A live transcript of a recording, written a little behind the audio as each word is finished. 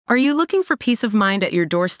Are you looking for peace of mind at your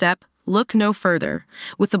doorstep? Look no further.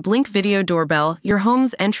 With the Blink Video Doorbell, your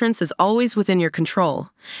home's entrance is always within your control.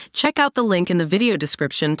 Check out the link in the video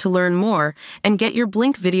description to learn more and get your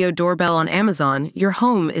Blink Video Doorbell on Amazon. Your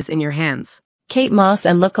home is in your hands. Kate Moss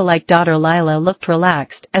and lookalike daughter Lila looked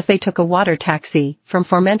relaxed as they took a water taxi from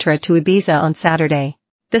Formentera to Ibiza on Saturday.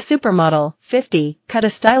 The supermodel, 50, cut a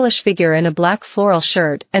stylish figure in a black floral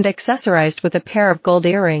shirt and accessorized with a pair of gold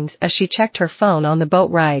earrings as she checked her phone on the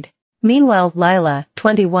boat ride. Meanwhile, Lila,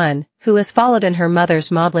 21, who has followed in her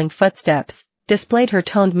mother's modeling footsteps, displayed her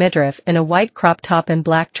toned midriff in a white crop top and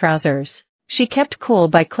black trousers. She kept cool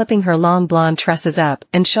by clipping her long blonde tresses up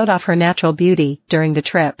and showed off her natural beauty during the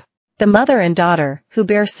trip. The mother and daughter, who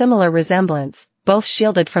bear similar resemblance, both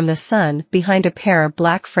shielded from the sun behind a pair of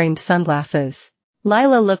black-framed sunglasses.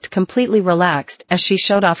 Lila looked completely relaxed as she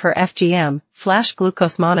showed off her FGM, flash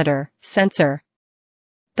glucose monitor, sensor.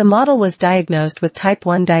 The model was diagnosed with type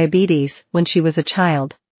 1 diabetes when she was a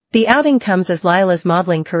child. The outing comes as Lila's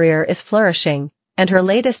modeling career is flourishing, and her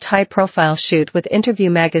latest high-profile shoot with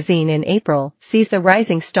Interview magazine in April sees the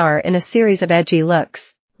rising star in a series of edgy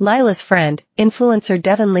looks. Lila's friend, influencer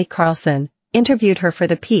Devin Lee Carlson, interviewed her for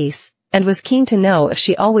the piece, and was keen to know if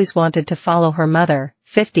she always wanted to follow her mother,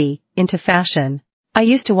 50, into fashion. "I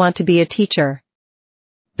used to want to be a teacher.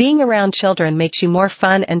 Being around children makes you more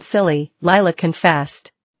fun and silly," Lila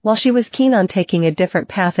confessed. While she was keen on taking a different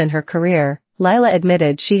path in her career, Lila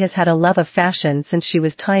admitted she has had a love of fashion since she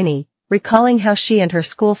was tiny, recalling how she and her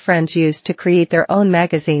school friends used to create their own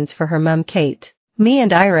magazines for her mum Kate. "Me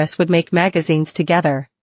and Iris would make magazines together.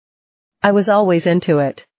 I was always into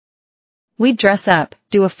it. We'd dress up,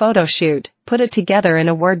 do a photo shoot, put it together in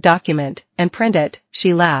a Word document, and print it,"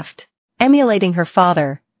 she laughed. Emulating her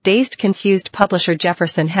father, dazed confused publisher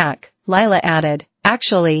Jefferson Hack, Lila added,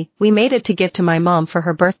 "Actually, we made it to give to my mom for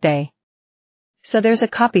her birthday. So there's a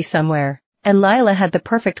copy somewhere." And Lila had the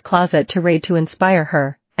perfect closet to raid to inspire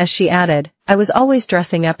her, as she added, "I was always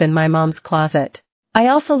dressing up in my mom's closet. I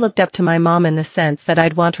also looked up to my mom in the sense that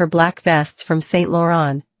I'd want her black vests from Saint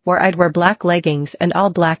Laurent, where I'd wear black leggings and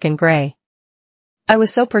all black and gray. I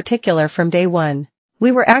was so particular from day one.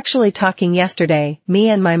 We were actually talking yesterday, me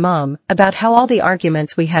and my mom, about how all the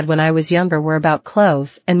arguments we had when I was younger were about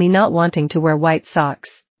clothes and me not wanting to wear white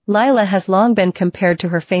socks." Lila has long been compared to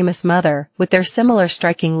her famous mother, with their similar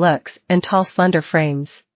striking looks and tall slender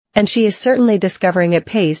frames. And she is certainly discovering it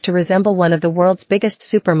pays to resemble one of the world's biggest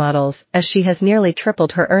supermodels, as she has nearly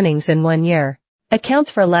tripled her earnings in 1 year. Accounts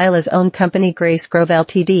for Lila's own company Grace Grove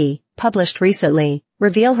Ltd., published recently,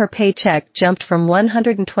 reveal her paycheck jumped from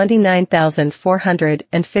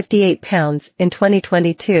 £129,458 in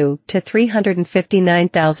 2022 to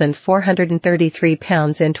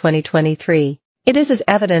 £359,433 in 2023. It is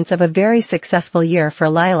evidence of a very successful year for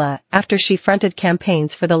Lila after she fronted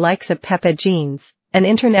campaigns for the likes of Pepe Jeans, an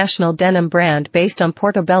international denim brand based on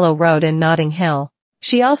Portobello Road in Notting Hill.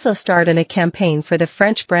 She also starred in a campaign for the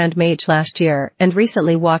French brand Mage last year and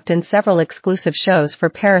recently walked in several exclusive shows for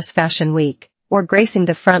Paris Fashion Week, or gracing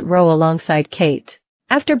the front row alongside Kate.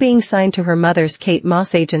 After being signed to her mother's Kate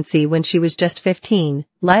Moss agency when she was just 15,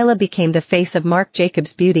 Lila became the face of Marc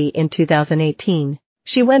Jacobs Beauty in 2018.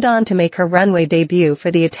 She went on to make her runway debut for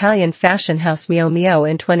the Italian fashion house Mio Mio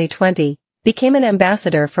in 2020, became an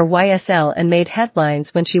ambassador for YSL and made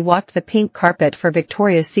headlines when she walked the pink carpet for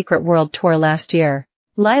Victoria's Secret World Tour last year.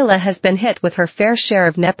 Lila has been hit with her fair share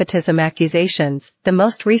of nepotism accusations, the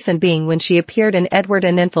most recent being when she appeared in Edward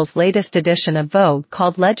Enninful's latest edition of Vogue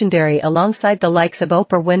called Legendary alongside the likes of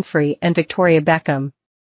Oprah Winfrey and Victoria Beckham.